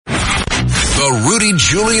The Rudy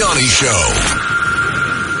Giuliani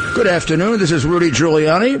Show. Good afternoon. This is Rudy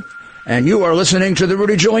Giuliani, and you are listening to The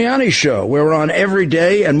Rudy Giuliani Show. We're on every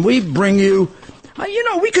day, and we bring you,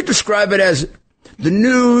 we could describe it as the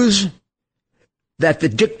news that the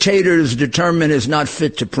dictators determine is not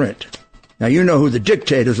fit to print. Now, you know who the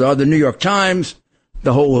dictators are, the New York Times,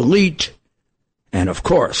 the whole elite, and, of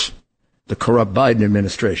course, the corrupt Biden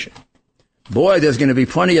administration. Boy, there's going to be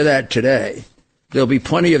plenty of that today. There'll be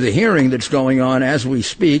plenty of the hearing that's going on as we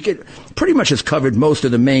speak. It pretty much has covered most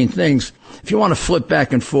of the main things. If you want to flip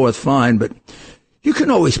back and forth, fine, but you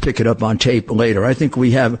can always pick it up on tape later. I think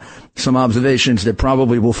we have some observations that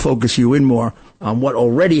probably will focus you in more on what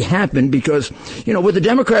already happened because, with the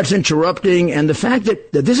Democrats interrupting and the fact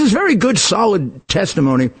that this is very good, solid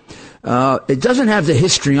testimony, it doesn't have the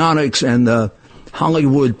histrionics and the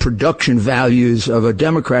Hollywood production values of a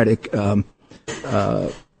Democratic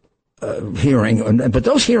hearing, but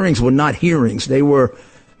those hearings were not hearings. They were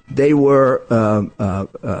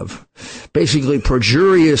basically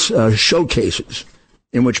perjurious showcases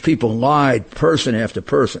in which people lied person after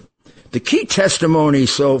person. The key testimony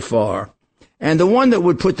so far, and the one that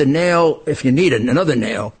would put the nail, if you need another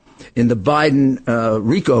nail, in the Biden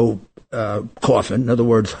RICO coffin, in other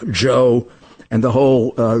words, Joe and the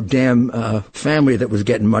whole damn family that was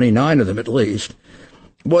getting money, 9 of them at least,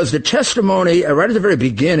 was the testimony right at the very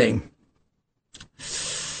beginning.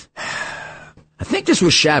 I think this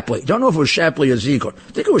was Shapley. Don't know if it was Shapley or Ziegler.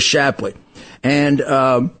 I think it was Shapley. And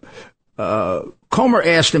Comer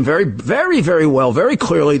asked him very, very, very well, very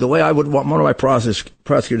clearly, the way I would want one of my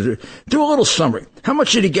prosecutors to do a little summary. How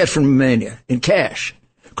much did he get from Romania in cash?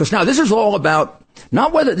 Because now this is all about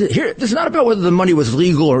this is not about whether the money was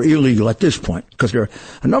legal or illegal at this point, because there are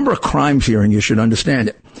a number of crimes here, and you should understand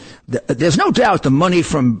it. There's no doubt the money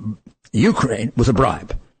from Ukraine was a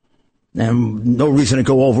bribe. And no reason to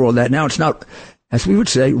go over all that now. It's not, as we would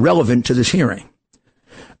say, relevant to this hearing.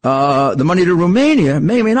 The money to Romania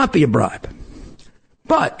may or may not be a bribe.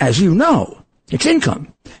 But, as you know, its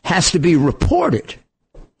income has to be reported.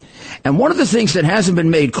 And one of the things that hasn't been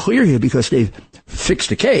made clear here, because they've fixed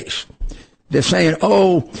the case, they're saying,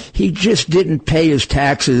 he just didn't pay his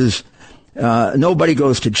taxes. Nobody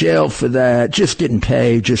goes to jail for that. Just didn't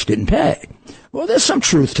pay. Well, there's some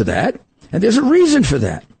truth to that. And there's a reason for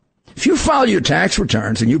that. If you file your tax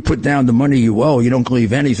returns and you put down the money you owe, you don't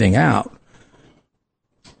leave anything out,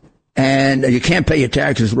 and you can't pay your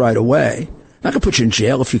taxes right away, I'm not going to put you in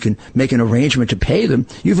jail if you can make an arrangement to pay them.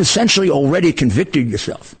 You've essentially already convicted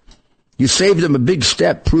yourself. You saved them a big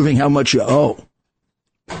step proving how much you owe.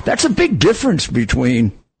 That's a big difference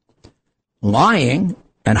between lying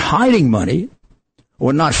and hiding money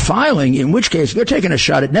or not filing, in which case you're taking a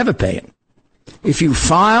shot at never paying. If you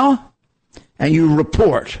file and you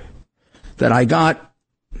report that I got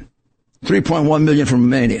 $3.1 million from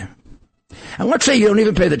Romania, and let's say you don't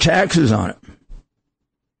even pay the taxes on it,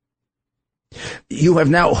 you have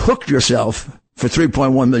now hooked yourself for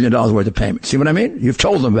 $3.1 million worth of payment. See what I mean? You've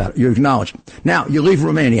told them about it. You acknowledge it. Now, you leave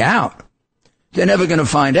Romania out. They're never going to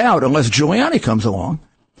find out unless Giuliani comes along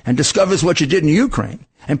and discovers what you did in Ukraine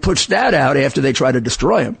and puts that out after they try to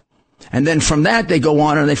destroy him. And then from that, they go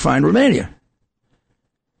on and they find Romania.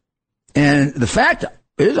 And the fact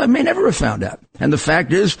is, I may never have found out. And the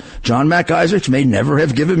fact is, John McIsaacs may never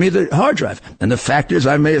have given me the hard drive. And the fact is,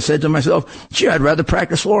 I may have said to myself, gee, I'd rather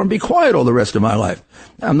practice law and be quiet all the rest of my life.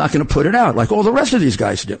 I'm not going to put it out like all the rest of these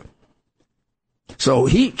guys do. So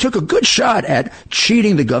he took a good shot at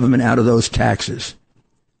cheating the government out of those taxes.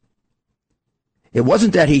 It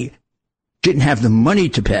wasn't that he didn't have the money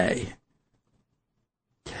to pay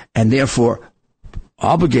and therefore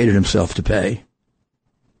obligated himself to pay.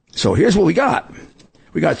 So here's what we got.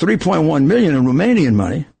 We got 3.1 million in Romanian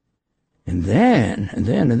money. And then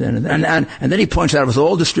he points out it was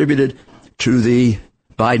all distributed to the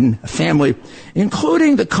Biden family,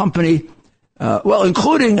 including the company,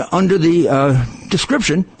 including under the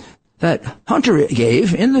description that Hunter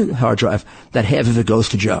gave in the hard drive that half of it goes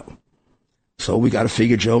to Joe. So we got to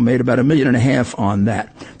figure Joe made about $1.5 million on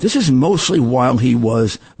that. This is mostly while he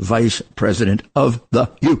was vice president of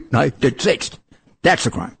the United States. That's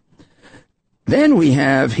the crime. Then we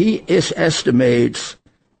have, he estimates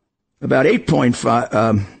about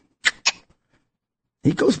 8.5,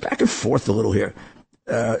 he goes back and forth a little here.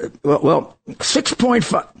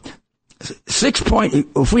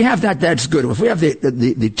 6.5, if we have that, that's good. If we have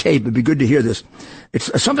the tape, it'd be good to hear this.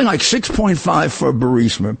 It's something like 6.5 for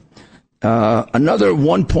Burisma, another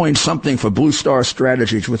 1 point something for Blue Star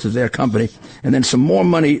Strategies, which is their company, and then some more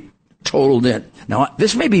money totaled in. Now,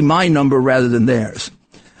 this may be my number rather than theirs.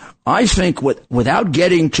 I think without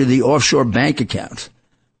getting to the offshore bank accounts,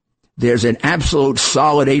 there's an absolute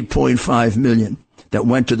solid $8.5 million that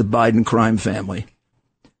went to the Biden crime family,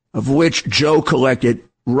 of which Joe collected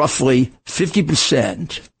roughly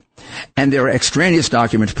 50%. And there are extraneous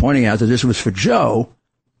documents pointing out that this was for Joe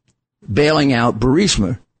bailing out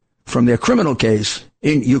Burisma from their criminal case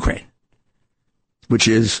in Ukraine, which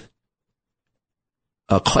is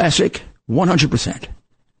a classic 100%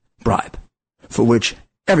 bribe for which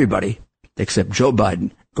everybody except Joe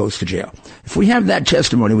Biden goes to jail. If we have that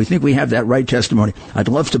testimony, we think we have that right testimony, I'd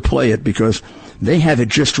love to play it because they have it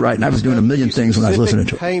just right. And I was doing a million things when I was listening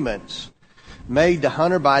to it. Payments made to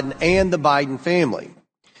Hunter Biden and the Biden family.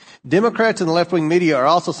 Democrats and the left-wing media are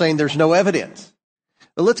also saying there's no evidence.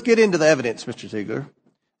 But let's get into the evidence, Mr. Ziegler.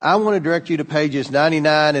 I want to direct you to pages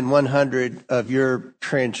 99 and 100 of your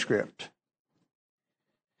transcript.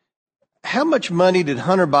 How much money did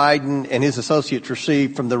Hunter Biden and his associates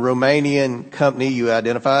receive from the Romanian company you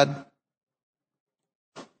identified?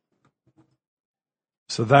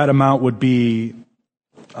 So that amount would be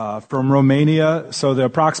from Romania. So the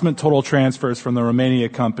approximate total transfers from the Romania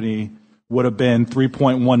company would have been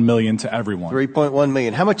 $3.1 million to everyone. $3.1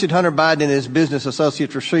 million. How much did Hunter Biden and his business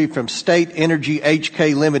associates receive from State Energy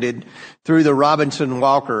HK Limited through the Robinson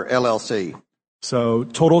Walker LLC? So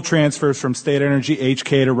total transfers from State Energy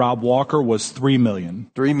HK to Rob Walker was $3 million.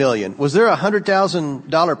 $3 million. Was there a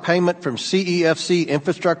 $100,000 payment from CEFC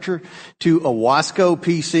Infrastructure to Owasco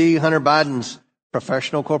PC, Hunter Biden's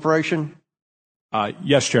professional corporation?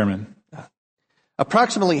 Yes, Chairman.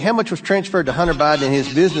 Approximately how much was transferred to Hunter Biden and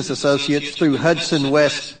his business associates through Hudson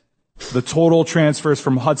West? The total transfers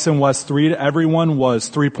from Hudson West 3 to everyone was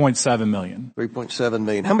 $3.7 million. $3.7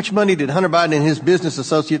 million. How much money did Hunter Biden and his business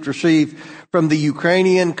associates receive from the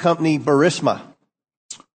Ukrainian company Burisma?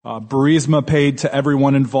 Burisma paid to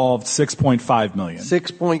everyone involved $6.5 million.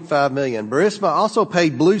 $6.5 million. Burisma also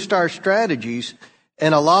paid Blue Star Strategies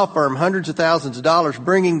and a law firm hundreds of thousands of dollars,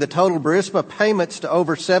 bringing the total Burisma payments to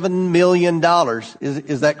over $7 million.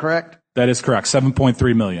 Is that correct? That is correct.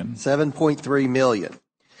 $7.3 million. $7.3 million.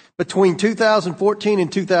 Between 2014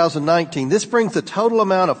 and 2019, this brings the total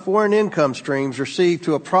amount of foreign income streams received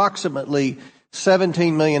to approximately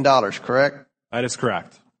 $17 million, correct? That is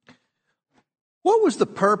correct. What was the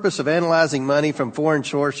purpose of analyzing money from foreign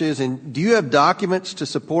sources, and do you have documents to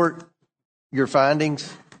support your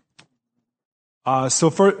findings?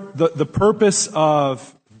 So for the purpose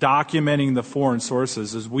of documenting the foreign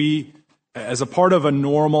sources is as a part of a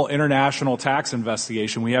normal international tax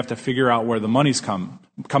investigation, we have to figure out where the money's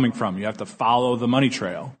coming from. You have to follow the money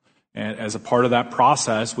trail. And as a part of that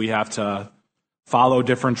process, we have to follow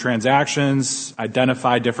different transactions,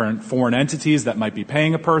 identify different foreign entities that might be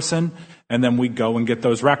paying a person, and then we go and get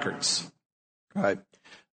those records. Right.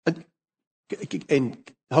 And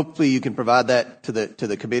hopefully you can provide that to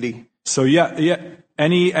the committee. So yeah.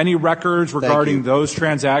 Any records regarding those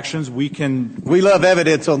transactions, we love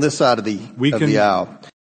evidence on this side of the aisle.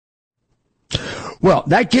 Well,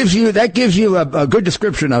 that gives you a good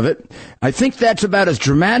description of it. I think that's about as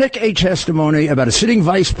dramatic a testimony about a sitting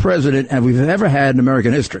vice president as we've ever had in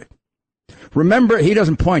American history. Remember, he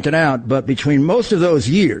doesn't point it out, but between most of those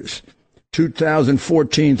years,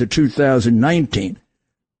 2014 to 2019,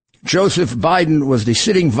 Joseph Biden was the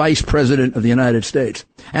sitting vice president of the United States.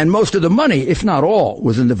 And most of the money, if not all,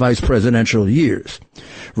 was in the vice presidential years.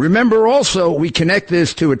 Remember also, we connect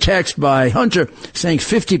this to a text by Hunter saying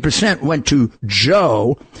 50% went to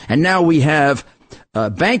Joe, and now we have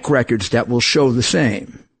bank records that will show the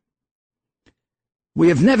same. We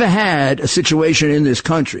have never had a situation in this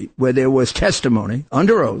country where there was testimony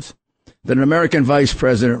under oath that an American vice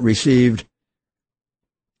president received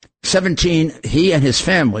he and his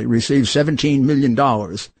family received $17 million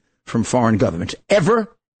from foreign governments.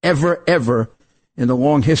 Ever in the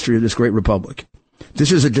long history of this great republic.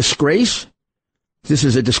 This is a disgrace. This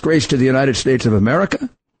is a disgrace to the United States of America.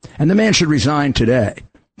 And the man should resign today.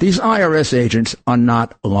 These IRS agents are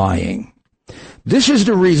not lying. This is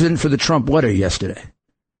the reason for the Trump letter yesterday.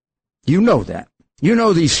 You know that. You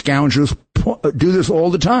know these scoundrels do this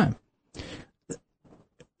all the time.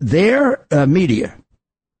 Their media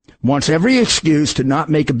wants every excuse to not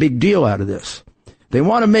make a big deal out of this. They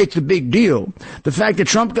want to make the big deal. The fact that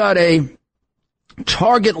Trump got a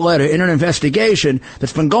target letter in an investigation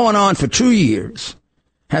that's been going on for 2 years,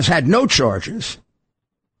 has had no charges,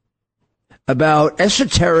 about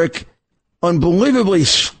esoteric, unbelievably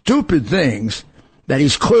stupid things that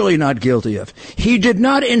he's clearly not guilty of. He did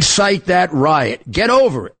not incite that riot. Get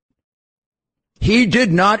over it. He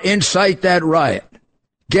did not incite that riot.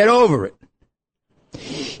 Get over it.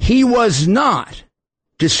 He was not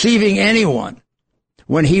deceiving anyone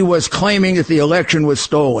when he was claiming that the election was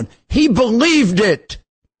stolen. He believed it.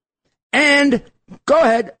 And go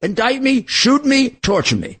ahead, indict me, shoot me,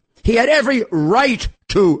 torture me. He had every right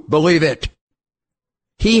to believe it.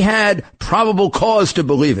 He had probable cause to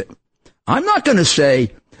believe it. I'm not going to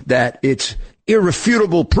say that it's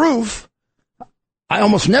irrefutable proof. I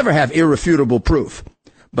almost never have irrefutable proof.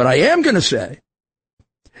 But I am going to say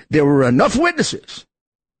there were enough witnesses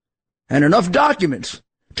and enough documents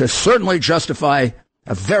to certainly justify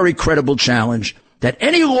a very credible challenge that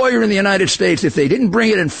any lawyer in the United States, if they didn't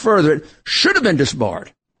bring it and further it, should have been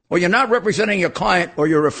disbarred. Or you're not representing your client, or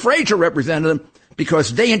you're afraid to represent them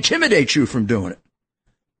because they intimidate you from doing it.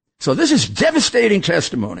 So this is devastating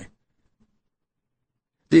testimony.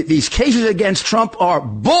 These cases against Trump are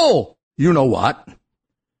bull, you know what.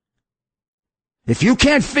 If you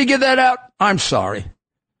can't figure that out, I'm sorry.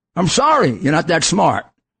 I'm sorry. You're not that smart.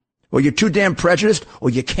 Or you're too damn prejudiced, or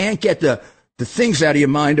you can't get the things out of your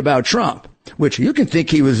mind about Trump, which you can think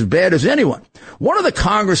he was as bad as anyone. One of the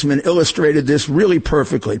congressmen illustrated this really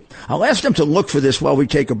perfectly. I'll ask them to look for this while we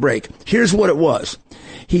take a break. Here's what it was.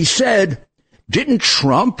 He said, didn't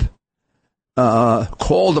Trump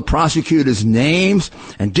call the prosecutors names?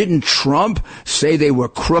 And didn't Trump say they were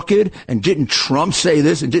crooked? And didn't Trump say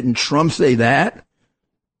this? And didn't Trump say that?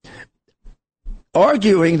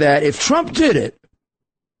 Arguing that if Trump did it,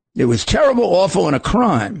 it was terrible, awful, and a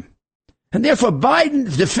crime. And therefore,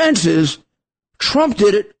 Biden's defense is, Trump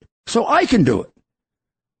did it, so I can do it.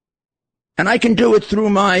 And I can do it through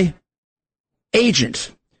my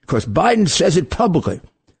agents. Because Biden says it publicly.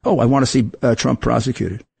 Oh, I want to see Trump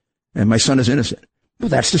prosecuted. And my son is innocent. Well,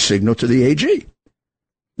 that's the signal to the AG.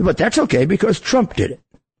 But that's okay because Trump did it.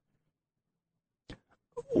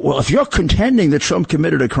 Well, if you're contending that Trump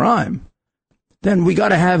committed a crime, then we got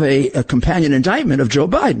to have a companion indictment of Joe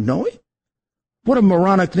Biden, don't we? What a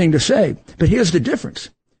moronic thing to say. But here's the difference.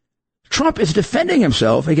 Trump is defending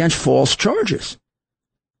himself against false charges.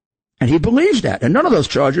 And he believes that. And none of those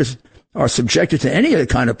charges are subjected to any of the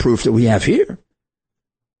kind of proof that we have here.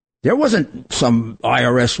 There wasn't some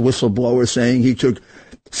IRS whistleblower saying he took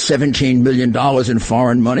 $17 million in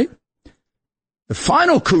foreign money. The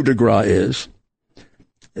final coup de grace is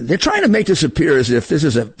they're trying to make this appear as if this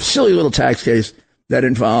is a silly little tax case that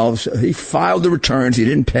involves he filed the returns, he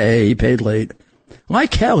didn't pay, he paid late.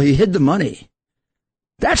 Like hell, he hid the money.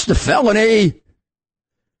 That's the felony.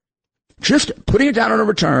 Just putting it down on a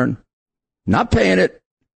return, not paying it,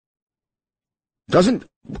 doesn't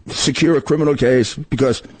secure a criminal case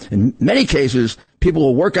because in many cases, people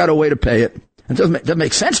will work out a way to pay it. It doesn't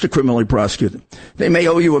make sense to criminally prosecute them. They may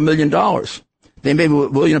owe you $1 million. They may be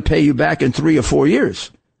willing to pay you back in 3 or 4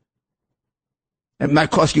 years. It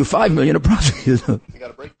might cost you $5 million to prosecute them. You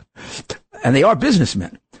got a break. And they are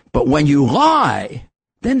businessmen. But when you lie,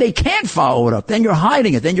 then they can't follow it up. Then you're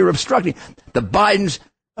hiding it. Then you're obstructing. The Bidens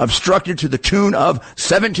obstructed to the tune of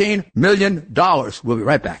 $17 million. We'll be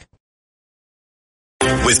right back.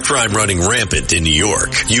 With crime running rampant in New York,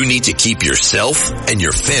 you need to keep yourself and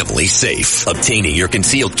your family safe. Obtaining your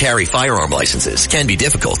concealed carry firearm licenses can be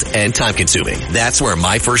difficult and time-consuming. That's where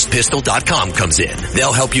MyFirstPistol.com comes in.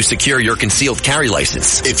 They'll help you secure your concealed carry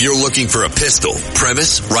license. If you're looking for a pistol,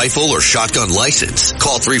 premise, rifle, or shotgun license,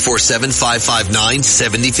 call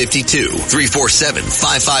 347-559-7052.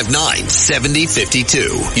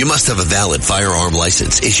 347-559-7052. You must have a valid firearm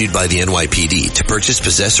license issued by the NYPD to purchase,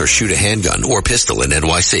 possess, or shoot a handgun or pistol in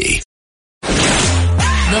NYC.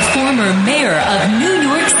 The former mayor of New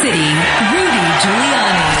York City, Rudy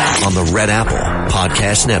Giuliani. On the Red Apple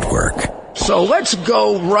Podcast Network. So let's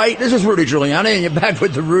go right. This is Rudy Giuliani, and you're back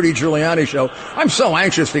with the Rudy Giuliani Show. I'm so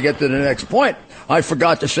anxious to get to the next point. I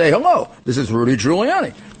forgot to say hello. This is Rudy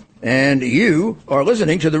Giuliani. And you are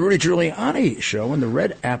listening to the Rudy Giuliani Show on the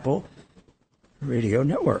Red Apple Radio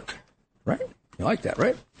Network. Right? You like that,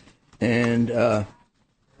 right? And,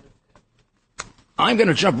 I'm going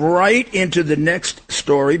to jump right into the next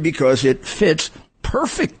story because it fits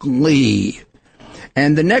perfectly.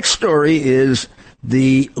 And the next story is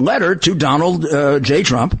the letter to Donald J.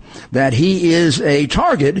 Trump that he is a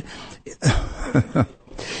target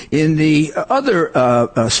in the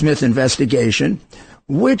other Smith investigation,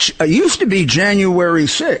 which used to be January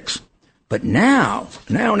 6th. But now,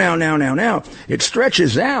 it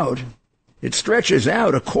stretches out. It stretches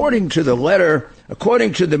out according to the letter,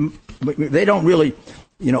 according to the, they don't really,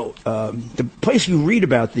 the place you read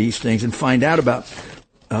about these things and find out about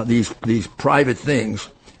these private things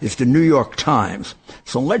is the New York Times.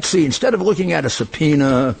 So let's see, instead of looking at a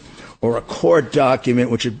subpoena or a court document,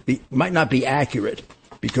 which might not be accurate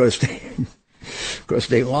because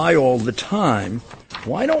they lie all the time,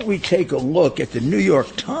 why don't we take a look at the New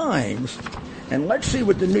York Times And let's see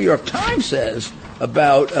what the New York Times says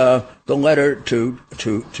about the letter to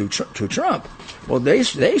Trump. Well, they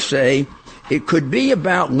say it could be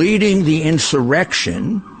about leading the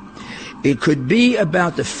insurrection, it could be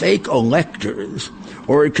about the fake electors,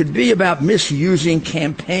 or it could be about misusing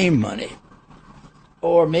campaign money,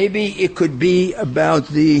 or maybe it could be about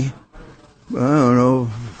the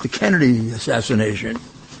Kennedy assassination,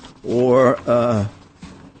 or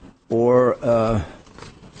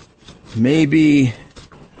maybe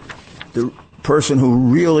the person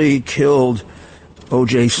who really killed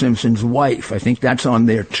O.J. Simpson's wife. I think that's on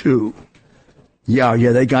there too. Yeah,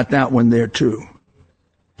 they got that one there too.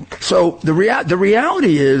 So the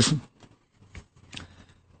reality is,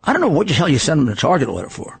 I don't know what the hell you send them the target letter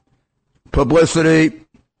for. Publicity,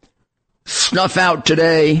 snuff out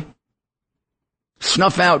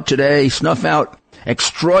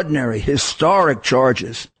extraordinary, historic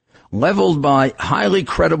charges leveled by highly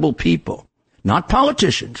credible people, not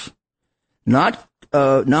politicians, not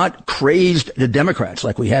crazed Democrats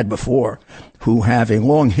like we had before, who have a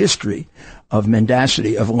long history of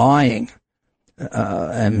mendacity, of lying,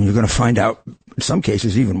 and you're going to find out in some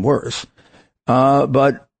cases even worse.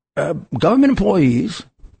 But government employees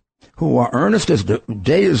who are earnest as the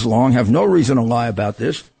day is long, have no reason to lie about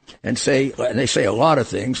this, and they say a lot of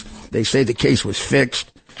things. They say the case was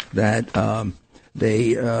fixed, that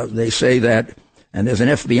they say that, and there's an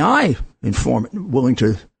FBI informant willing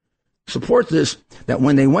to support this, that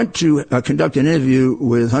when they went to conduct an interview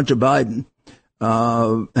with Hunter Biden,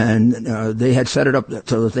 and they had set it up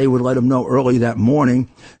so that they would let him know early that morning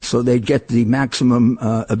so they'd get the maximum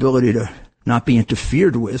ability to not be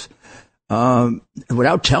interfered with,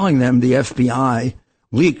 without telling them, the FBI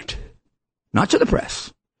leaked, not to the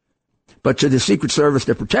press, but to the Secret Service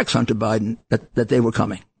that protects Hunter Biden, that they were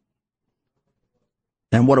coming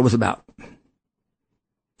and what it was about.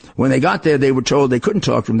 When they got there, they were told they couldn't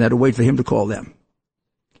talk to him. They had to wait for him to call them.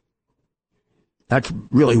 That's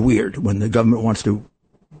really weird when the government wants to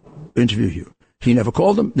interview you. He never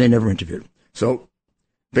called them. They never interviewed him. So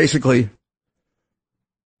basically,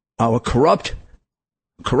 our corrupt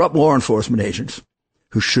law enforcement agents,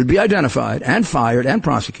 who should be identified and fired and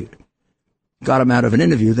prosecuted, got him out of an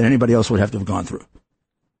interview that anybody else would have to have gone through.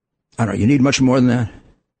 I don't know. You need much more than that.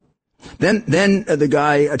 Then the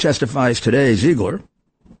guy testifies today, Ziegler,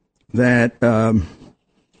 that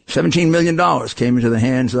 $17 million came into the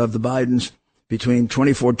hands of the Bidens between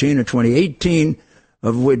 2014 and 2018,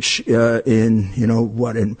 of which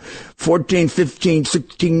in 14, 15,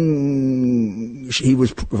 16, he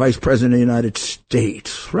was vice president of the United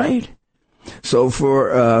States, right? So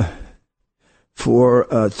for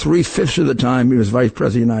 3/5 of the time he was vice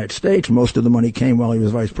president of the United States, most of the money came while he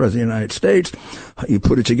was vice president of the United States. You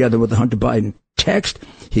put it together with the Hunter Biden text,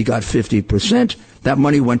 he got 50%. That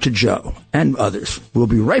money went to Joe and others. We'll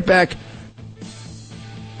be right back.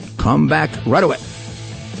 Come back right away.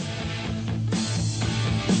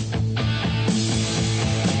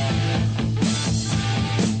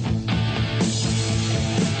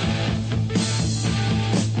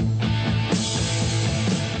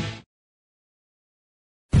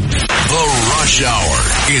 Rush Hour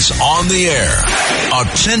is on the air.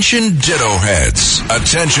 Attention Ditto Heads.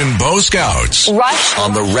 Attention Bo Scouts. Rush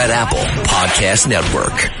on the Red Apple Podcast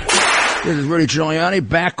Network. This is Rudy Giuliani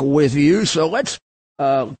back with you. So let's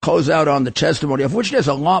close out on the testimony, of which there's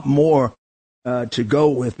a lot more to go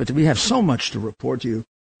with, but we have so much to report to you,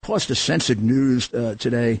 plus the censored news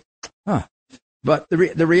today. But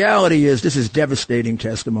the reality is, this is devastating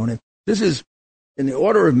testimony. This is, in the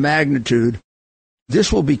order of magnitude,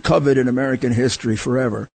 this will be covered in American history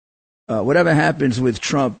forever. Whatever happens with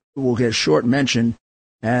Trump will get short mention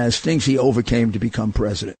as things he overcame to become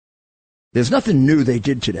president. There's nothing new they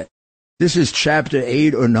did today. This is chapter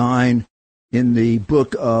 8 or 9 in the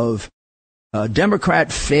book of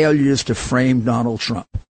Democrat failures to frame Donald Trump.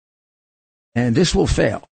 And this will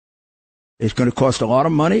fail. It's going to cost a lot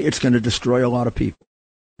of money. It's going to destroy a lot of people.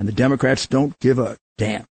 And the Democrats don't give a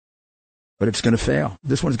damn. But it's going to fail.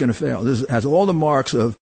 This one's going to fail. This has all the marks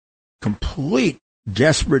of complete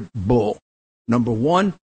desperate bull. Number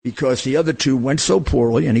one, because the other two went so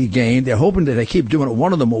poorly and he gained. They're hoping that they keep doing it.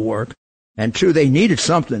 One of them will work. And two, they needed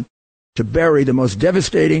something to bury the most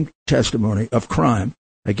devastating testimony of crime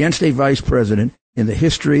against a vice president in the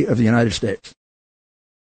history of the United States.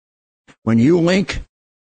 When you link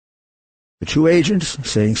the two agents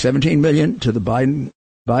saying $17 million to the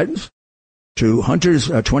Bidens, to Hunter's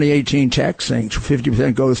 2018 text saying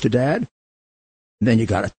 50% goes to Dad, and then you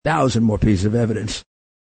got 1,000 more pieces of evidence.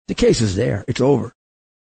 The case is there. It's over.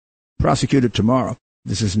 Prosecuted tomorrow.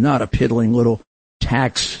 This is not a piddling little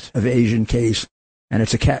tax evasion case and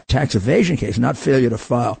it's a tax evasion case, not failure to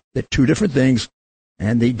file. They're two different things,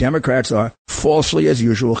 and the Democrats are falsely, as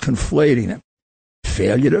usual, conflating them.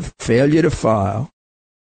 Failure to file,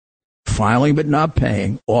 filing but not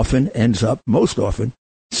paying, often ends up, most often,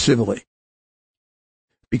 civilly.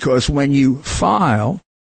 Because when you file,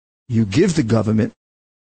 you give the government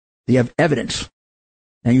the evidence,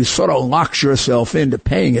 and you sort of lock yourself into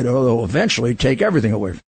paying it, or they'll eventually take everything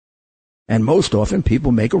away. And most often,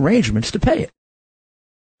 people make arrangements to pay it.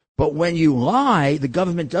 But when you lie, the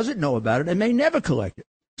government doesn't know about it and may never collect it.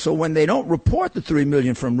 So when they don't report the 3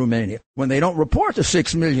 million from Romania, when they don't report the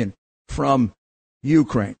 6 million from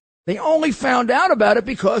Ukraine, they only found out about it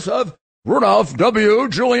because of Rudolph W.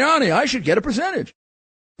 Giuliani. I should get a percentage.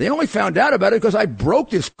 They only found out about it because I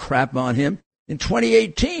broke this crap on him in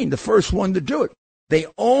 2018, the first one to do it. They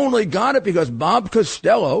only got it because Bob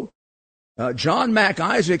Costello, John Mac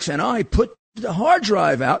Isaacs, and I put the hard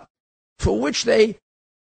drive out, for which they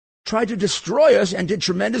tried to destroy us and did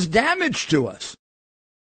tremendous damage to us.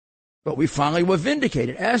 But we finally were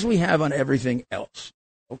vindicated, as we have on everything else.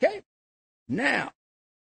 Okay? Now,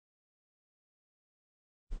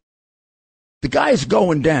 the guy is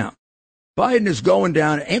going down. Biden is going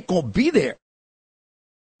down and ain't going to be there.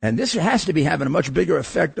 And this has to be having a much bigger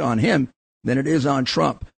effect on him than it is on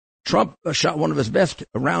Trump. Trump shot one of his best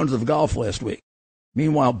rounds of golf last week.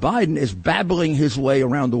 Meanwhile, Biden is babbling his way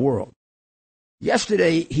around the world.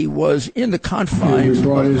 Yesterday, he was in the confines. He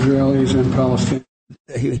brought Israelis and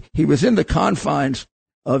Palestinians. He was in the confines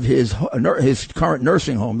of his current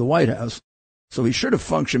nursing home, the White House, so he should have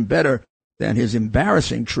functioned better than his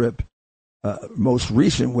embarrassing trip, most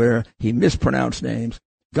recent, where he mispronounced names,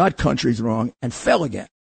 got countries wrong, and fell again.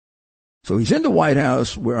 So he's in the White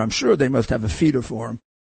House, where I'm sure they must have a feeder for him,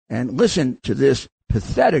 and listen to this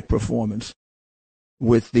pathetic performance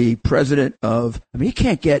with the president of, he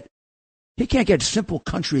can't get simple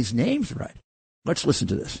countries' names right. Let's listen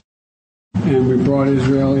to this. And we brought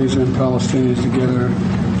Israelis and Palestinians together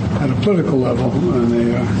at a political level, and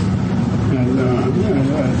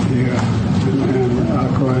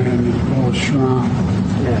Accra and as well as Shram.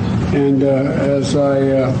 Yes. And as I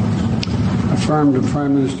affirmed the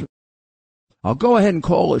Prime Minister. I'll go ahead and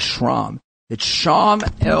call it Shram. It's Sham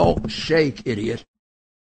El Sheikh, idiot.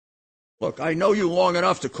 Look, I know you long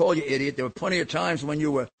enough to call you idiot. There were plenty of times when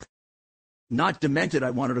you were not demented,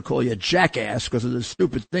 I wanted to call you a jackass because of the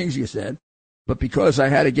stupid things you said. But because I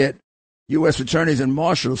had to get U.S. attorneys and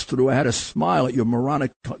marshals through, I had to smile at your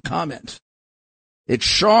moronic comments. It's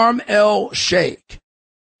Sharm El Sheikh.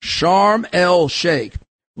 Sharm El Sheikh.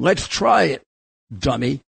 Let's try it,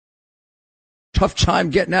 dummy. Tough time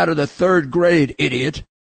getting out of the third grade, idiot.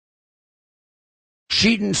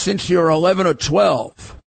 Cheating since you're 11 or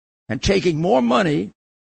 12 and taking more money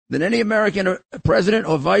than any American president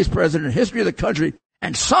or vice president in the history of the country,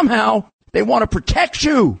 and somehow they want to protect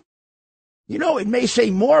you. You know, it may say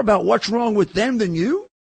more about what's wrong with them than you.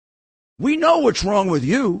 We know what's wrong with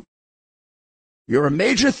you. You're a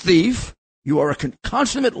major thief. You are a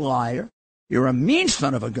consummate liar. You're a mean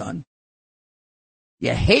son of a gun.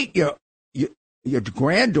 You hate your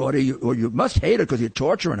granddaughter, or you must hate her because you're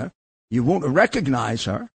torturing her. You won't recognize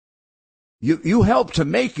her. You helped to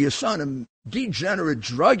make your son a degenerate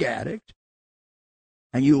drug addict,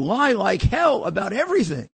 and you lie like hell about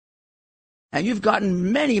everything. And you've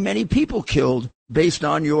gotten many, many people killed based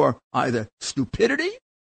on your either stupidity,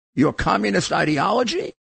 your communist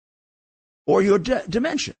ideology, or your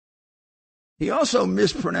dementia. He also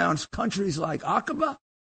mispronounced countries like Aqaba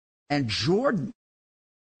and Jordan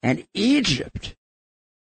and Egypt.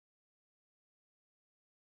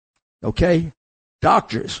 Okay?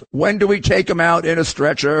 Doctors, when do we take them out in a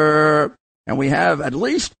stretcher? And we have at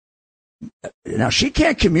least, now she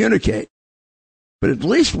can't communicate, but at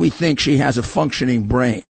least we think she has a functioning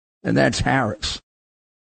brain, and that's Harris.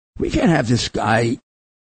 We can't have this guy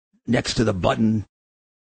next to the button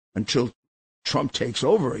until Trump takes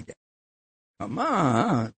over again. Come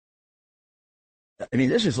on. I mean,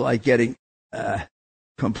 this is like getting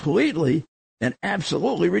completely and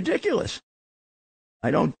absolutely ridiculous. I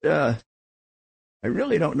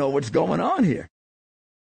really don't know what's going on here.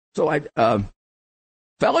 So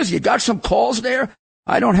fellas, you got some calls there?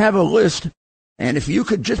 I don't have a list. And if you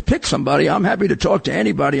could just pick somebody, I'm happy to talk to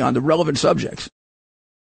anybody on the relevant subjects.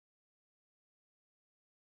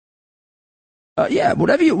 Yeah,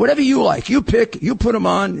 whatever you like. You pick, you put them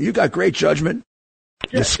on. You got great judgment.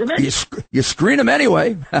 You screen them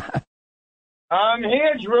anyway. I'm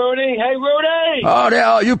here, Rudy. Hey, Rudy.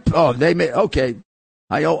 Okay.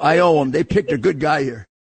 I owe them. They picked a good guy here.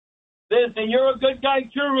 Listen, you're a good guy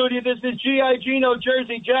too, Rudy. This is G.I. Gino,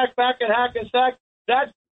 Jersey Jack, back at Hackensack.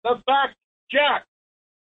 That's the fact, Jack.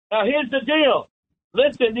 Now, here's the deal.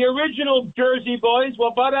 Listen, the original Jersey Boys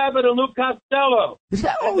were Bud Abbott and Lou Costello. Is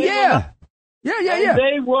that? Oh, yeah. And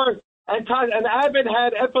they were, and Abbott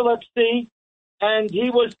had epilepsy, and he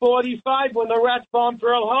was 45 when the rats bombed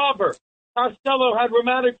Pearl Harbor. Costello had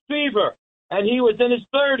rheumatic fever, and he was in his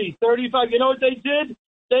 30s, 35. You know what they did?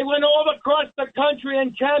 They went all across the country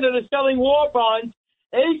and Canada selling war bonds,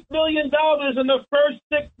 $8 million in the first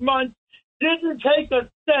 6 months, didn't take a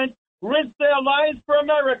cent, risked their lives for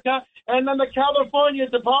America, and then the California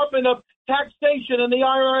Department of Taxation and the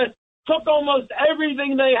IRS took almost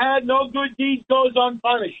everything they had. No good deed goes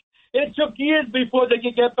unpunished. It took years before they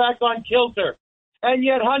could get back on kilter. And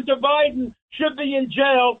yet Hunter Biden should be in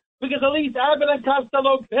jail because at least Abbott and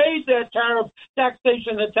Costello paid their tariff,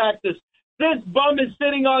 taxation, and taxes. This bum is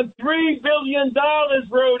sitting on $3 billion,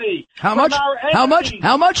 Rudy. How much?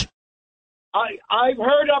 How much? I've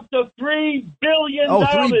heard up to $3 billion. Oh,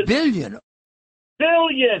 $3 billion.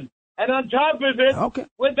 Billion. And on top of it,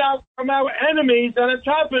 from our enemies, and on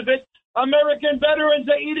top of it, American veterans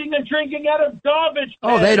are eating and drinking out of garbage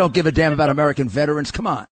cans. Oh, they don't give a damn about American veterans. Come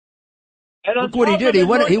on. And look what he did. He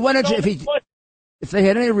went into, if they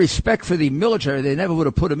had any respect for the military, they never would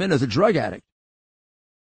have put him in as a drug addict.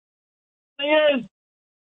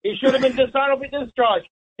 He should have been dishonorably discharged.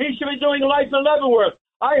 He should be doing life in Leavenworth.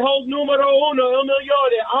 I hold numero uno, il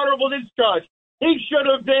milione, honorable discharge. He should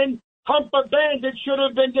have been, Humper Bandit should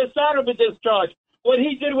have been dishonorably discharged. What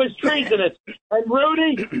he did was treasonous. And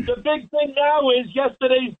Rudy, the big thing now is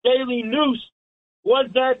yesterday's Daily News was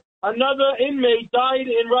that another inmate died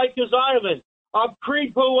in Rikers Island. A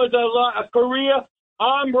creep who was a career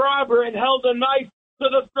armed robber and held a knife to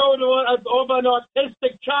the throat of an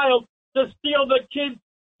autistic child to steal the kid's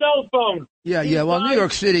cell phone. Yeah. Well, New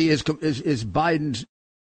York City is Biden's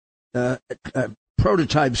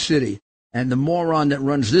prototype city, and the moron that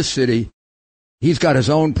runs this city, he's got his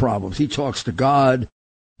own problems. He talks to God.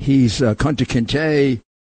 He's Kunta Kinte.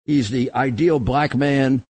 He's the ideal black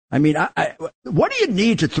man. I mean, what do you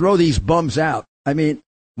need to throw these bums out? I mean,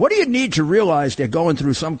 what do you need to realize they're going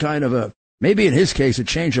through some kind of maybe in his case, a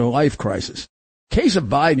change of life crisis? Case of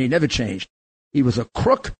Biden, he never changed. He was a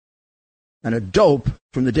crook and a dope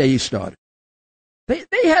from the day he started. They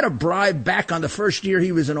had a bribe back on the first year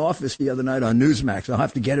he was in office the other night on Newsmax. I'll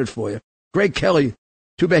have to get it for you. Greg Kelly,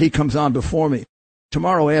 too bad he comes on before me.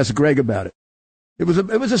 Tomorrow ask Greg about it. It was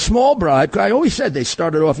a small bribe. I always said they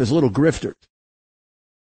started off as little grifters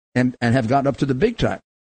and have gotten up to the big time.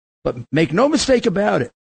 But make no mistake about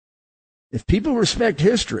it. If people respect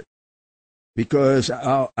history, because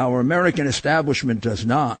our American establishment does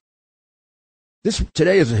not,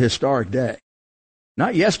 today is a historic day.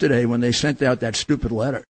 Not yesterday when they sent out that stupid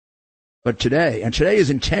letter, but today. And today is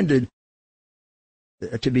intended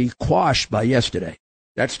to be quashed by yesterday.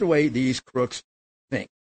 That's the way these crooks think.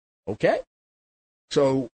 Okay?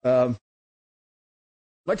 So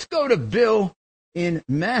let's go to Bill in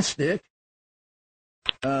Mastic,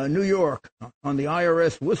 New York, on the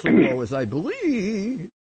IRS whistleblowers, I believe.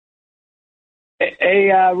 Hey,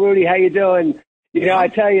 Rudy, how you doing? You know, I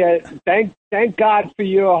tell you, thank God for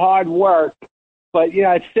your hard work. But, you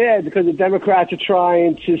know, it's sad because the Democrats are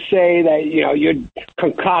trying to say that, you know, you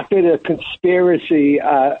concocted a conspiracy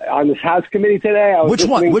on this House committee today. Which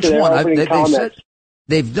one?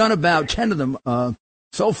 They've done about 10 of them.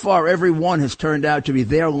 So far, every one has turned out to be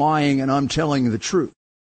they're lying and I'm telling the truth.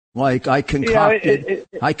 Like I concocted,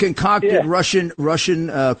 Russian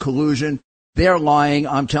collusion. They're lying.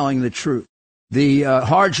 I'm telling the truth. The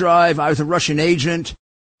hard drive. I was a Russian agent.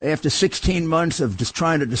 After 16 months of just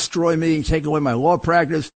trying to destroy me, take away my law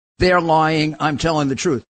practice, they're lying. I'm telling the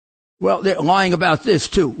truth. Well, they're lying about this,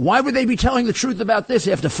 too. Why would they be telling the truth about this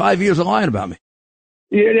after 5 years of lying about me?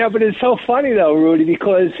 Yeah, but it's so funny, though, Rudy,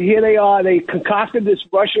 because here they are. They concocted this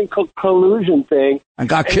Russian collusion thing. And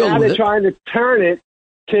got killed with it. Now they're trying to turn it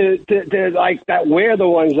to like that we're the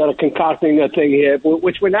ones that are concocting the thing here,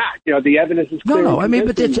 which we're not. You know, the evidence is clear. No, I mean,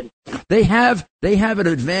 but they have an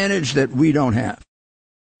advantage that we don't have.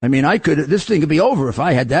 I mean, this thing could be over if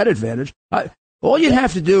I had that advantage. All you'd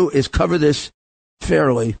have to do is cover this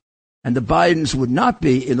fairly, and the Bidens would not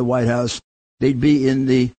be in the White House. They'd be in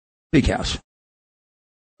the big house.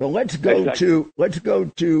 So let's go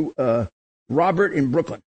to Robert in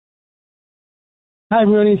Brooklyn. Hi,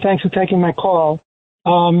 Rudy. Thanks for taking my call.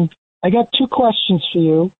 I got two questions for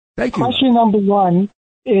you. Thank you. Question number one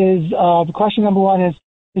is,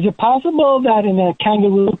 is it possible that in a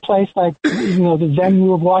kangaroo place like, you know, the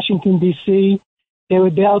venue of Washington, D.C., they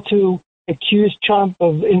would be able to accuse Trump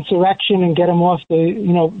of insurrection and get him off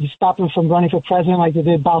stop him from running for president like they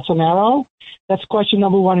did Bolsonaro? That's question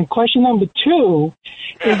number one. And question number two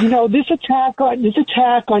is, this attack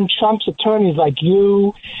on Trump's attorneys like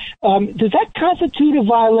you, does that constitute a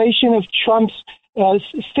violation of Trump's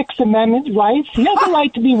Sixth Amendment rights? He has a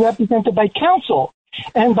right to be represented by counsel.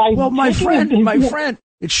 And by my friend,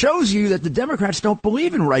 it shows you that the Democrats don't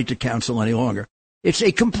believe in right to counsel any longer. It's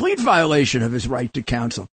a complete violation of his right to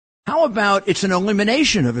counsel. How about it's an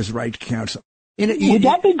elimination of his right to counsel? Would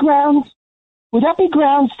that be grounds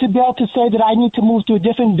to be able to say that I need to move to a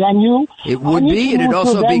different venue? It would be, and it'd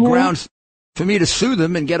also be grounds for me to sue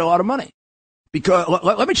them and get a lot of money. Because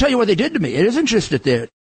let me tell you what they did to me. It isn't just that they're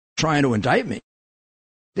trying to indict me.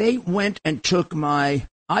 They went and took my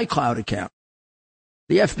iCloud account.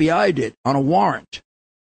 The FBI did, on a warrant.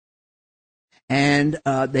 And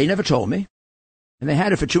they never told me. And they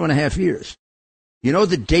had it for 2.5 years. You know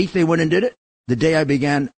the date they went and did it? The day I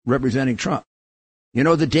began representing Trump. You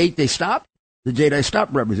know the date they stopped? The date I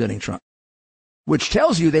stopped representing Trump. Which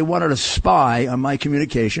tells you they wanted to spy on my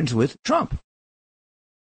communications with Trump.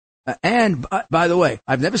 And, by the way,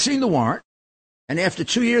 I've never seen the warrant. And after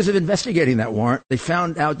 2 years of investigating that warrant, they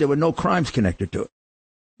found out there were no crimes connected to it.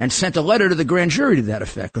 And sent a letter to the grand jury to that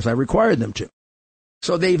effect, because I required them to.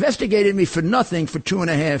 So they investigated me for nothing for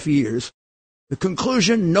 2.5 years. The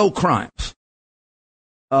conclusion, no crimes.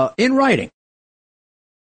 In writing.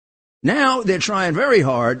 Now they're trying very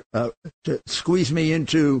hard to squeeze me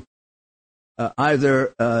into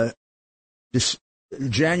either this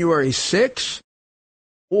January 6th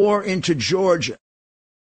or into Georgia.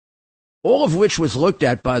 All of which was looked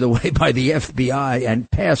at, by the way, by the FBI and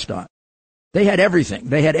passed on. They had everything.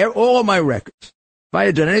 They had all of my records. If I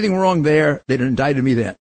had done anything wrong there, they'd have indicted me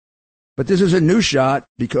then. But this is a new shot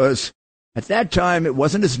because at that time it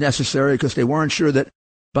wasn't as necessary because they weren't sure that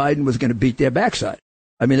Biden was going to beat their backside.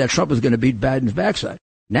 I mean, that Trump was going to beat Biden's backside.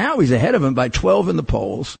 Now he's ahead of him by 12 in the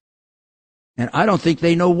polls, and I don't think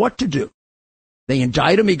they know what to do. They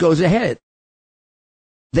indict him, he goes ahead.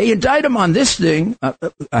 They indict him on this thing. I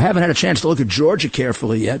haven't had a chance to look at Georgia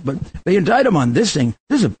carefully yet, but they indict him on this thing.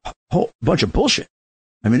 This is a whole bunch of bullshit.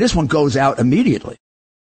 I mean, this one goes out immediately.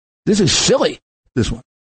 This is silly, this one.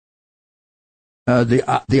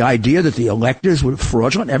 The idea that the electors were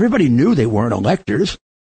fraudulent, everybody knew they weren't electors.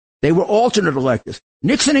 They were alternate electors.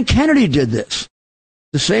 Nixon and Kennedy did this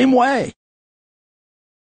the same way.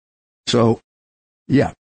 So,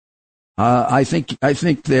 yeah, I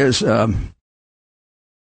think there's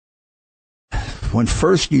when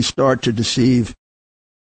first you start to deceive,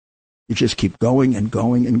 you just keep going and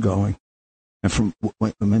going and going. And from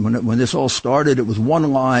when this all started, it was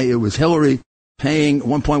one lie. It was Hillary paying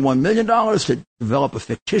 $1.1 million to develop a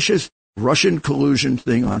fictitious Russian collusion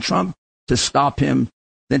thing on Trump to stop him,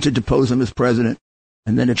 then to depose him as president.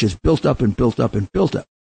 And then it just built up and built up and built up.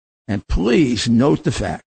 And please note the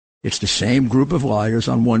fact, it's the same group of liars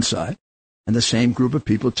on one side and the same group of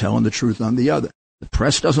people telling the truth on the other. The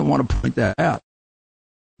press doesn't want to point that out.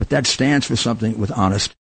 But that stands for something with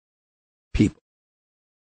honest people.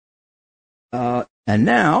 And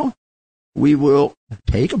now we will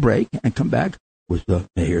take a break and come back with the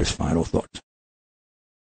mayor's final thoughts.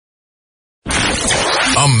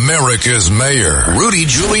 America's Mayor, Rudy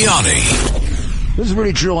Giuliani. This is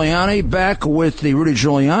Rudy Giuliani back with the Rudy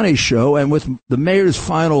Giuliani Show and with the mayor's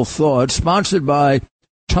final thoughts, sponsored by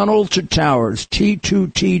Tunnel to Towers,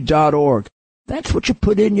 T2T.org. That's what you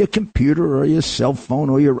put in your computer or your cell phone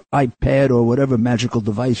or your iPad or whatever magical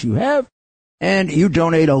device you have. And you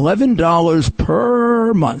donate $11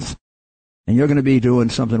 per month. And you're going to be doing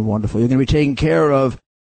something wonderful. You're going to be taking care of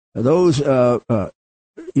those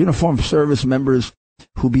uniformed service members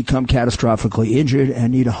who become catastrophically injured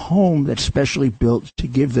and need a home that's specially built to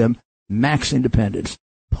give them max independence.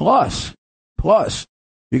 Plus,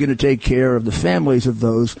 you're going to take care of the families of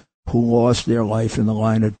those who lost their life in the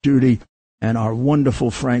line of duty. And our wonderful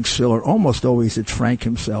Frank Siller, almost always it's Frank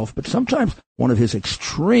himself, but sometimes one of his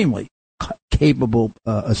extremely capable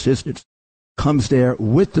assistants comes there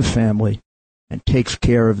with the family and takes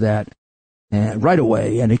care of that and right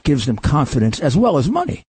away, and it gives them confidence as well as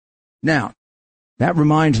money. Now, that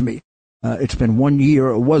reminds me, it's been 1 year,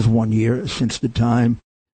 or was 1 year, since the time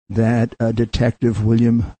that Detective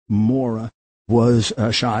William Mora was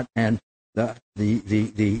shot, and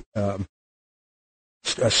the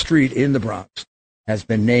street in the Bronx has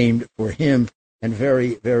been named for him, and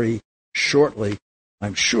very, very shortly,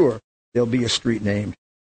 I'm sure, there'll be a street named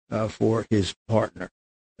for his partner.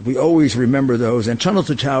 We always remember those, and Tunnel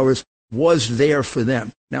to Towers was there for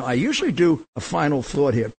them. Now, I usually do a final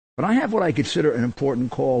thought here, but I have what I consider an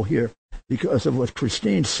important call here. because of what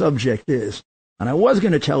Christine's subject is. And I was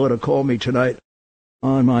going to tell her to call me tonight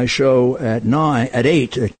on my show at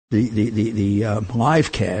 8, the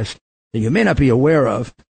live cast that you may not be aware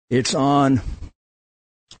of. It's on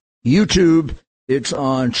YouTube, it's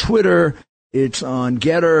on Twitter, it's on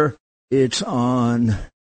Getter, it's on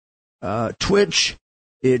Twitch,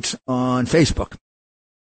 it's on Facebook.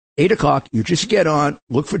 8 o'clock, you just get on,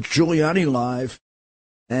 look for Giuliani Live,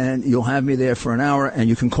 and you'll have me there for an hour, and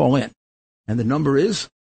you can call in. And the number is,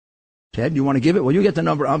 Ted, you want to give it? Well, you get the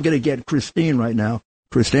number. I'm going to get Christine right now.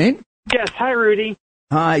 Christine? Yes. Hi, Rudy.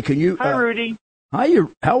 Hi. Can you? Hi, Rudy. Hi.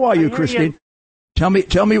 How are you, Christine? Tell me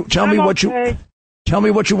what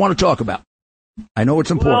you want to talk about. I know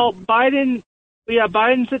it's important. Well, Biden's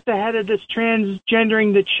at the head of this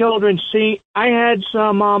transgendering the children. See, I had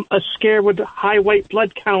a scare with high white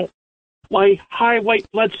blood cell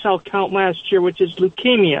count last year, which is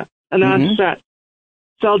leukemia, an onset.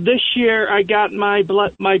 So this year I got my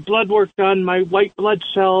blood work done, my white blood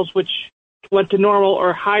cells, which went to normal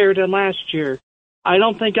or higher than last year. I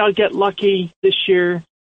don't think I'll get lucky this year.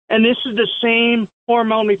 And this is the same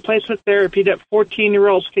hormone replacement therapy that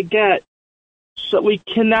 14-year-olds could get. So we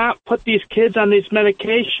cannot put these kids on this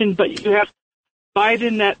medication, but you have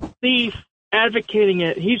Biden, that thief, advocating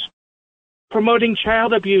it. He's promoting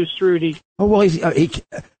child abuse, Rudy. Oh, well, this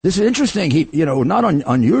is interesting. He, not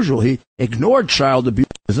unusual. He ignored child abuse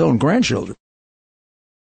of his own grandchildren.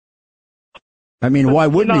 I mean, why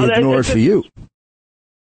wouldn't he ignore it for you?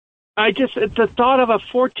 The thought of a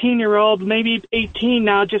 14-year-old, maybe 18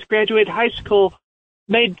 now, just graduated high school,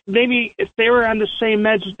 maybe if they were on the same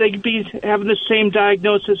meds, they'd be having the same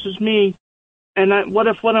diagnosis as me. And what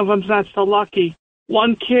if one of them's not so lucky?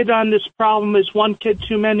 One kid on this problem is one kid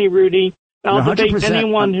too many, Rudy. I'll debate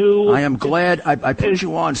anyone who... I am glad I put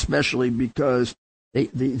you on, especially because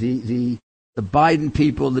the Biden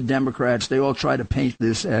people, the Democrats, they all try to paint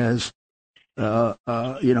this as,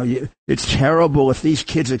 it's terrible if these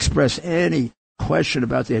kids express any question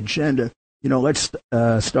about their gender. Let's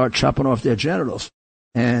start chopping off their genitals.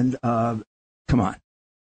 And come on,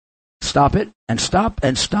 stop it and stop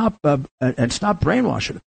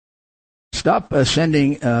brainwashing them. Stop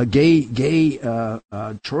sending gay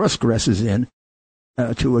transgressors in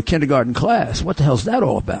to a kindergarten class. What the hell's that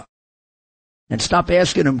all about? And stop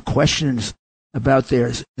asking them questions about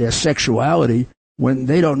their sexuality when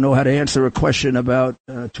they don't know how to answer a question about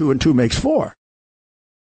 2 and 2 makes 4.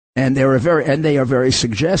 And they are very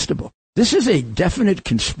suggestible. This is a definite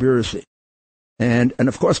conspiracy. And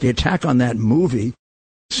of course, the attack on that movie,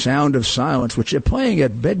 Sound of Silence, which they're playing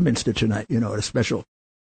at Bedminster tonight, at a special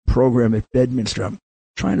program at Bedminster. I'm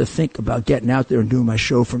trying to think about getting out there and doing my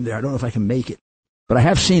show from there. I don't know if I can make it. But I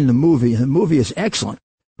have seen the movie, and the movie is excellent.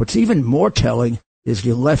 What's even more telling is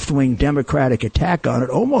the left-wing Democratic attack on it,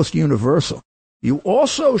 almost universal. You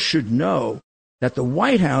also should know that the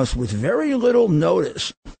White House, with very little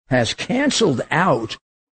notice, has canceled out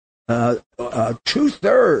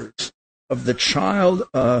 2/3 of the child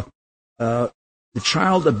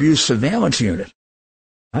abuse surveillance unit.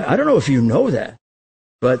 I don't know if you know that,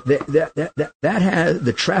 but that has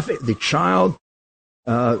the child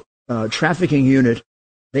trafficking unit.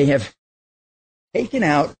 They have taken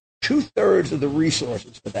out 2/3 of the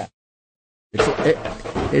resources for that.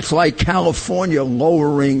 It's like California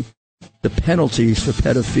lowering the penalties for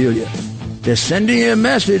pedophilia. They're sending you a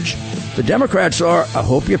message. The Democrats are. I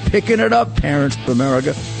hope you're picking it up, parents of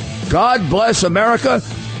America. God bless America.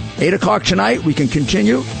 8 o'clock tonight, we can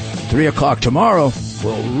continue. 3 o'clock tomorrow,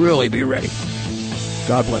 we'll really be ready.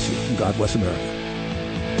 God bless you, and God bless America.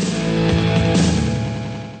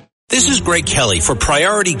 This is Greg Kelly for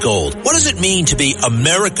Priority Gold. What does it mean to be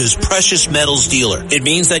America's precious metals dealer? It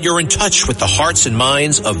means that you're in touch with the hearts and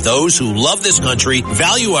minds of those who love this country,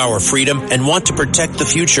 value our freedom, and want to protect the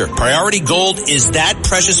future. Priority Gold is that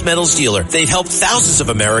precious metals dealer. They've helped thousands of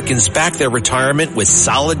Americans back their retirement with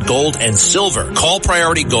solid gold and silver. Call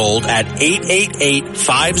Priority Gold at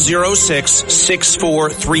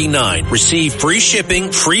 888-506-6439. Receive free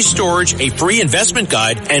shipping, free storage, a free investment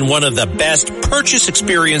guide, and one of the best purchase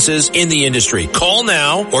experiences in the industry. Call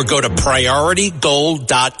now or go to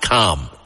PriorityGold.com.